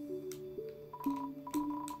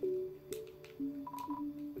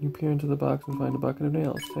 You peer into the box and find a bucket of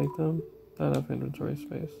nails. Take them. Not enough inventory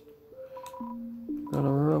space. Grown over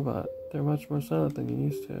a robot. They're much more silent than you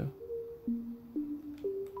used to.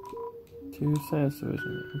 to Science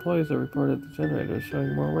Division. Employees have reported the generator is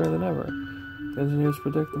showing more wear than ever. The engineers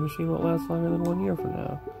predict the machine won't last longer than 1 year from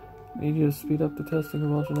now. I need you to speed up the testing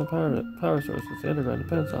of alternate power sources. The underground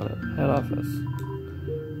depends on it. Head office.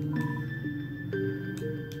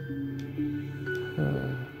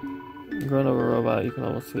 Grown over robot, you can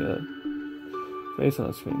almost see it. Face on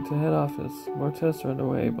the screen. To head office. More tests are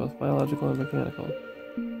underway, both biological and mechanical.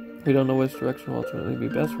 We don't know which direction will ultimately be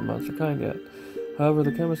best for monster kind yet. However,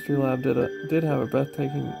 the chemistry lab did have a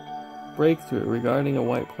breathtaking breakthrough regarding a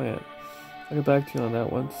white plant. I'll get back to you on that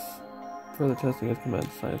once further testing has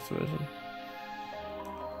commenced. Science Division.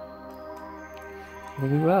 I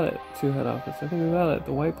think we got it. To head office. I think we got it.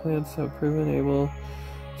 The white plants have proven able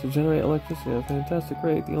to generate electricity at a fantastic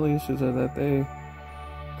rate. The only issues are that they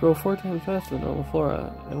grow 4 times faster than normal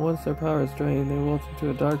flora, and once their power is drained, they will into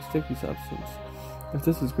a dark, sticky substance. If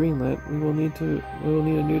this is greenlit, we will need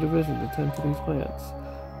a new division to tend to these plants.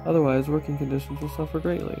 Otherwise, working conditions will suffer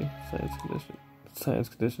greatly. Science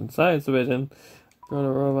Division.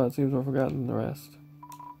 Grown-up robot seems more forgotten than the rest.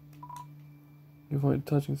 You avoid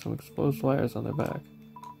touching some exposed wires on their back.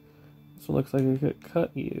 This one looks like it could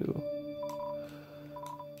cut you.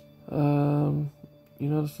 You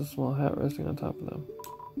notice a small hat resting on top of them.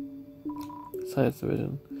 Science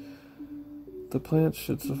Division. The plants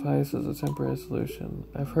should suffice as a temporary solution.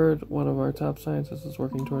 I've heard one of our top scientists is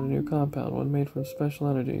working toward a new compound, one made from special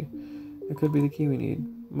energy. It could be the key we need.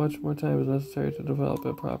 Much more time is necessary to develop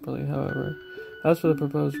it properly, however. As for the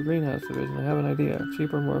proposed greenhouse division, I have an idea.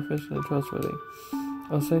 Cheaper, more efficient, and trustworthy.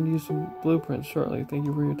 I'll send you some blueprints shortly. Thank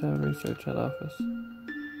you for your time and research at office.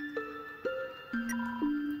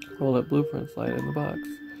 Hold up blueprints light in the box.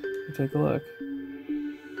 You take a look.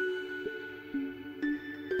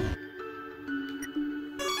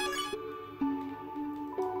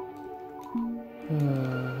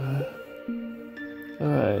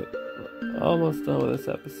 Alright. Almost done with this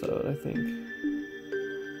episode, I think.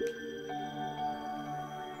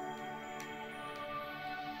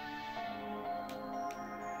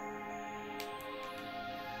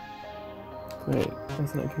 Great.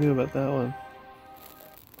 Nothing I can do about that one.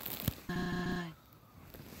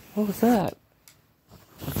 What was that?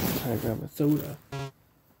 I'm trying to grab my soda.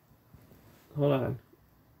 Hold on.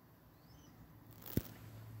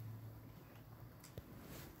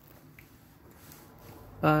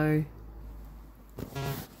 I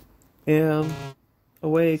am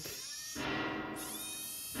awake.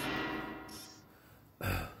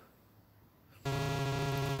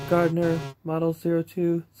 Gardner, Model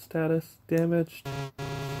 02, status damaged.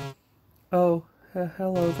 Oh,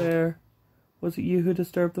 hello there. Was it you who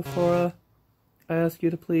disturbed the flora? I ask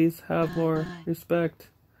you to please have more respect.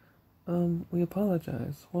 We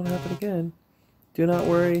apologize. Won't happen again. Do not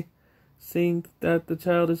worry. Seeing that the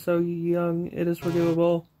child is so young, it is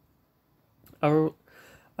forgivable. I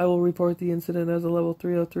will report the incident as a level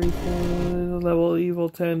 303 level evil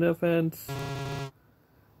 10 offense.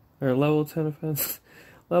 Or level 10 offense.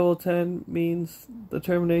 Level 10 means the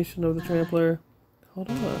termination of the trampler.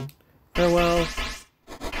 Hold on. Farewell.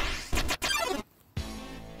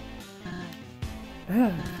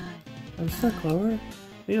 Ah, I'm stuck, Clover.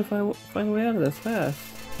 We need to find a way out of this fast.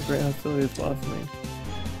 The great hostility is blossoming.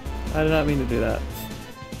 I did not mean to do that.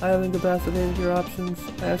 I have incapacitated your options.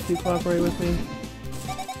 I ask you to cooperate with me.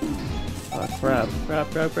 Ah, crap. I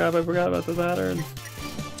forgot about the patterns.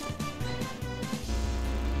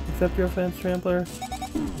 Accept your offense, Trampler.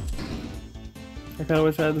 I kinda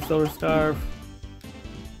wish I had the silver scarf.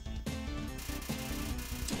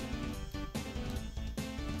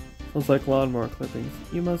 Looks like lawnmower clippings.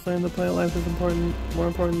 You must learn that plant life is more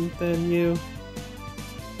important than you.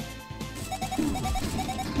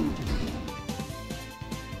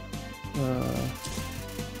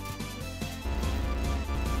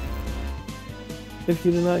 If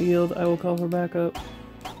you do not yield, I will call for backup.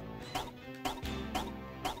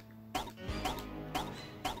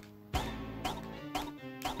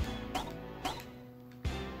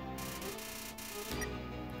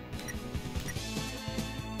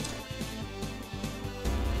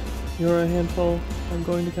 You're a handful. I'm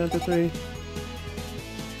going to count to 3.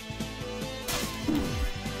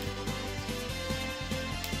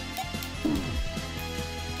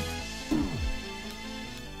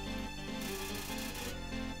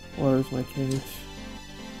 Where's my cage?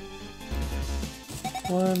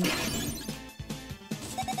 1.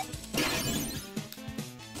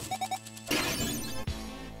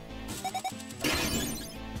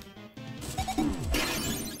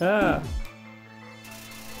 Ah!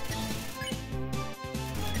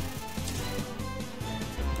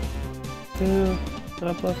 2.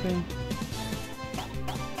 Not bluffing.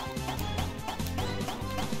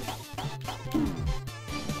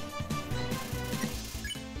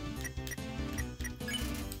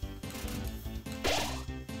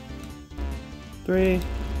 3.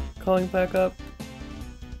 Calling back up.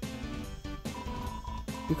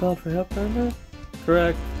 You called for help, Gardner?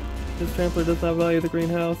 Correct. This trampler does not value the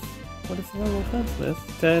greenhouse. What is the level of offense,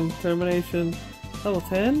 miss? 10. Termination. Level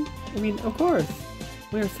 10? I mean, of course.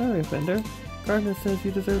 We are sorry, offender. Gardner says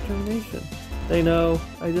you deserve termination. They know.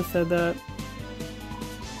 I just said that.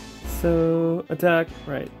 So, attack.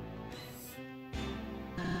 Right.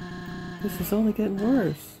 This is only getting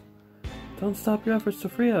worse. Don't stop your efforts to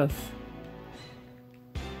free us.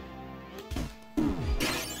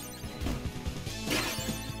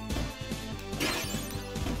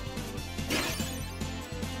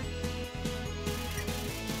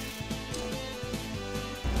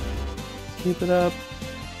 Keep it up.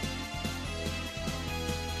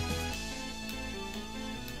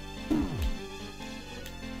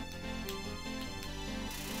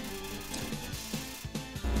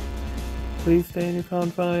 Please stay in your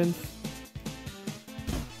confines.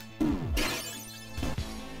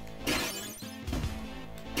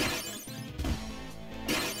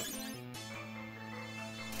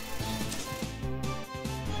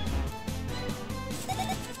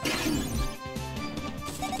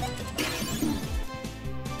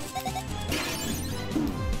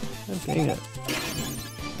 Oh, dang it.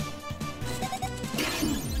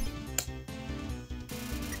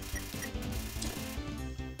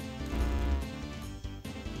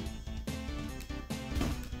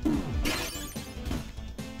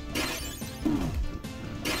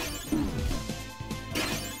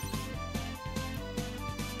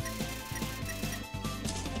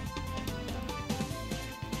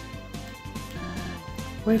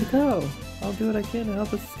 Way to go! I'll do what I can to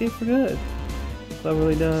help us escape for good.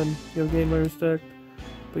 Cleverly done. You have gained my respect,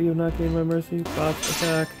 but you have not gained my mercy. Boss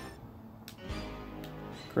attack.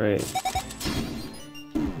 Great.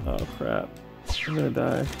 Oh crap. I'm gonna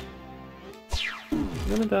die. I'm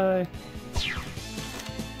gonna die.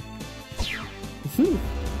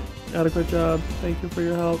 Adequate job. Thank you for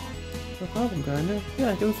your help. No problem, Gardner.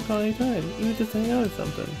 Yeah, give us a call anytime. Even just hang out or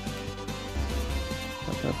something.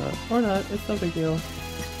 Or not. It's no big deal.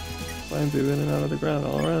 Flames move in and out of the ground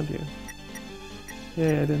all around you.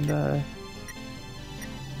 Yay, I didn't die.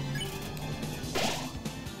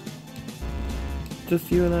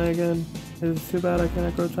 Just you and I again. It is too bad I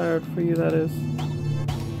cannot grow tired for you, that is.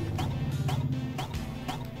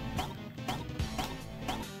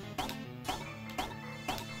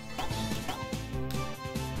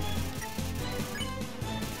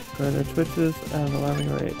 Gardner twitches at an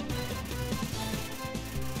alarming rate.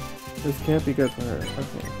 This can't be good for her.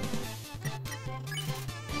 Okay.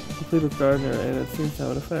 Complete with Gardner, and it seems to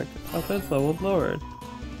have an effect. Offense level lowered.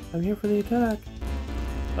 I'm here for the attack.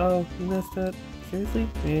 Oh, you missed it. Seriously?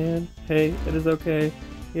 Man. Hey, it is okay.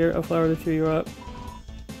 Here, a flower to cheer you up.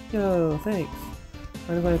 Yo, thanks.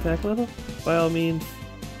 Mind if I attack a little? By all means.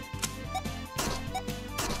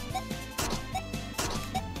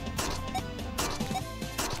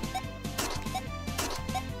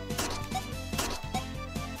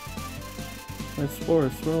 My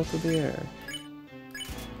spores swirl through the air.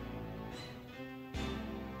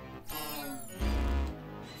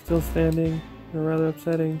 Still standing, or rather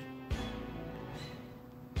upsetting.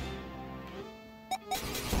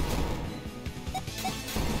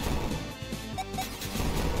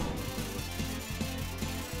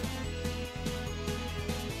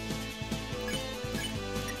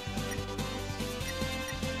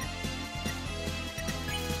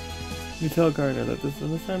 You tell Gardner that this is a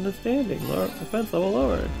misunderstanding. Offense level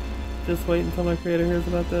lowered. Just wait until my creator hears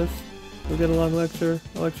about this. You'll get a long lecture.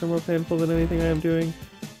 A lecture more painful than anything I am doing.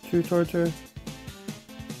 True torture.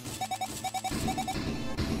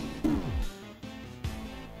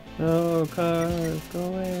 No, cars, go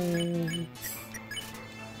away.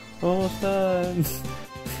 Almost done.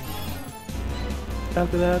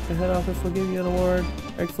 After that, the head office will give you an award.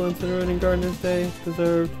 Excellence in ruining Gardner's day.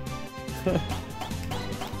 Deserved.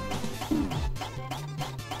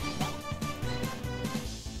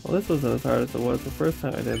 Well, this wasn't as hard as it was the first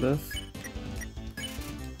time I did this.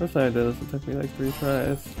 First time I did this, it took me like 3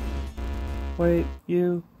 tries. Wait,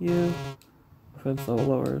 you. Offense level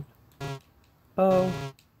lowered. Oh,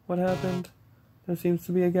 what happened? There seems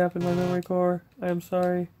to be a gap in my memory core. I am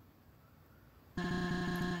sorry.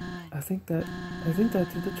 I think that did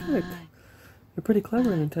the trick. You're pretty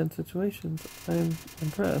clever in intense situations. I am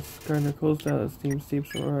impressed. Gardner cools down as steam steeps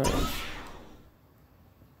from her eyes.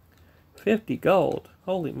 50 gold!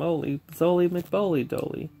 Holy moly, Zoli McBoli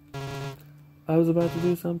Dolly. I was about to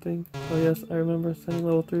do something. Oh yes, I remember sending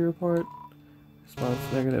level 3 report. Response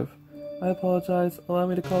negative. I apologize. Allow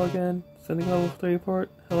me to call again. Sending level 3 report.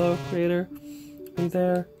 Hello, creator. Are you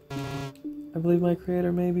there? I believe my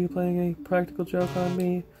creator may be playing a practical joke on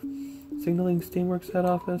me. Signaling Steamworks head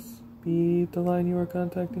office. Beep, the line you are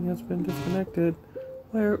contacting has been disconnected.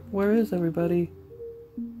 Where is everybody?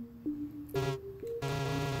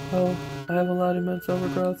 Oh, I have a lot of immense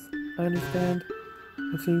overgrowth. I understand.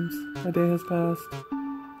 It seems my day has passed.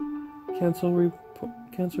 Cancel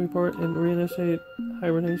report and reinitiate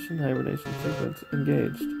hibernation sequence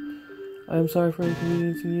engaged. I am sorry for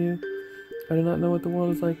inconveniencing you. I do not know what the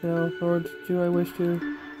world is like now, nor do I wish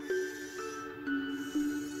to.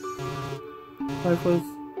 Life was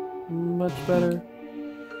much better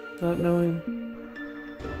not knowing.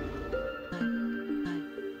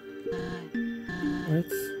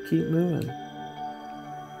 Let's keep moving.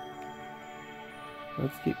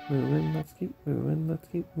 Let's keep moving, let's keep moving, let's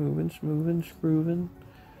keep moving, schmoovin', scroovin'.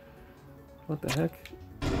 What the heck?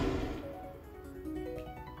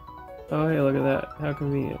 Oh hey, look at that. How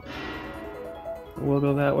convenient. We'll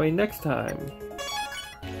go that way next time.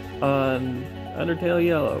 On Undertale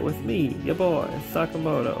Yellow with me, your boy,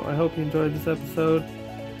 Sakamoto. I hope you enjoyed this episode.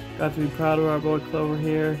 Got to be proud of our boy Clover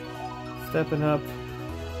here. Stepping up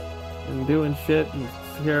and doing shit, and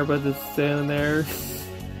hear everybody just standing there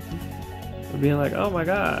and being like, oh my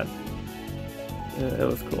god. Yeah, it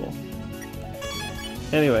was cool.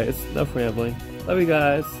 Anyways, enough rambling. Love you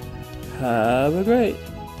guys. Have a great